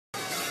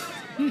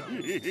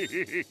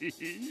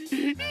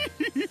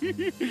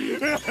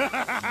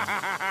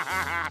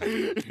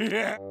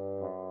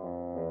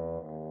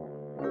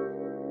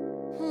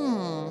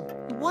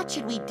What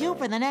should we do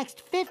for the next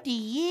 50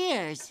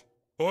 years?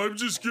 I'm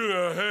just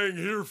gonna hang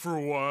here for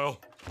a while.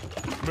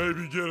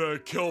 Maybe get a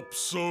kelp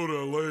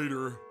soda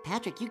later.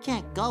 Patrick, you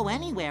can't go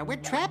anywhere. We're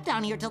trapped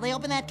down here till they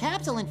open that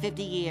capsule in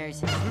 50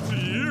 years. 50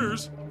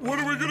 years? What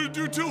are we gonna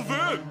do till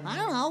then? I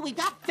don't know. We've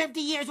got 50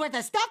 years worth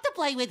of stuff to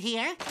play with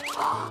here. It's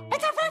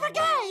our favorite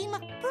game!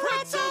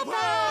 Pretzel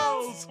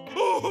Pals!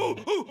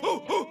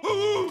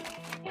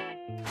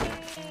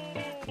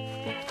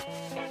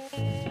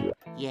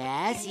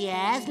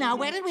 Yes. Now,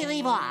 where did we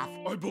leave off?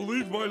 I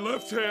believe my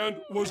left hand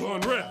was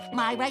on red.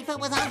 My right foot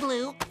was on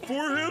blue.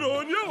 Forehead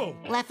on yellow.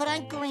 Left foot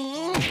on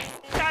green.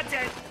 That's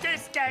it.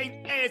 This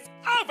game is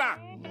over.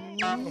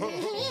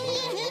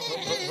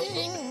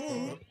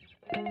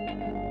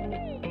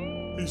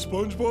 Hey,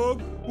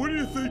 SpongeBob, what do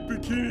you think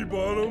Bikini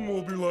Bottom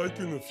will be like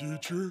in the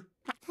future?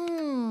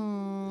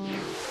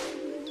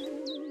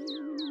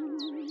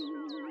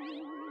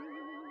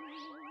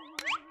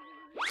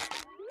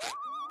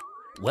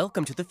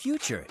 Welcome to the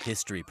future,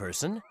 history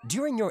person.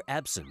 During your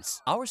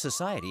absence, our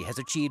society has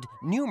achieved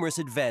numerous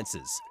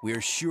advances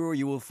we're sure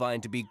you will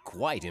find to be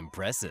quite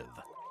impressive.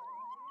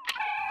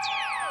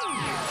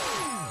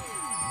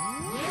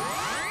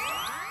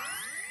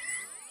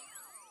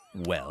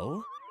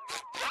 Well?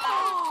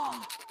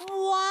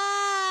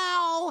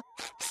 Wow!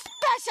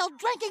 Special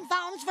drinking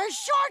fountains for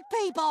short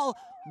people!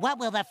 What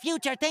will the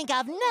future think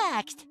of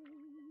next?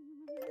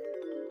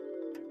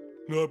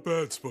 Not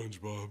bad,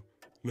 SpongeBob.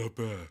 Not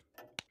bad.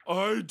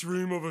 I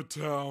dream of a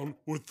town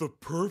with the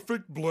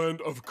perfect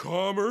blend of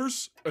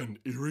commerce and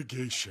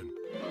irrigation.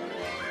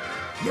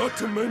 Not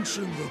to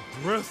mention the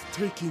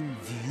breathtaking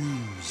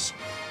views.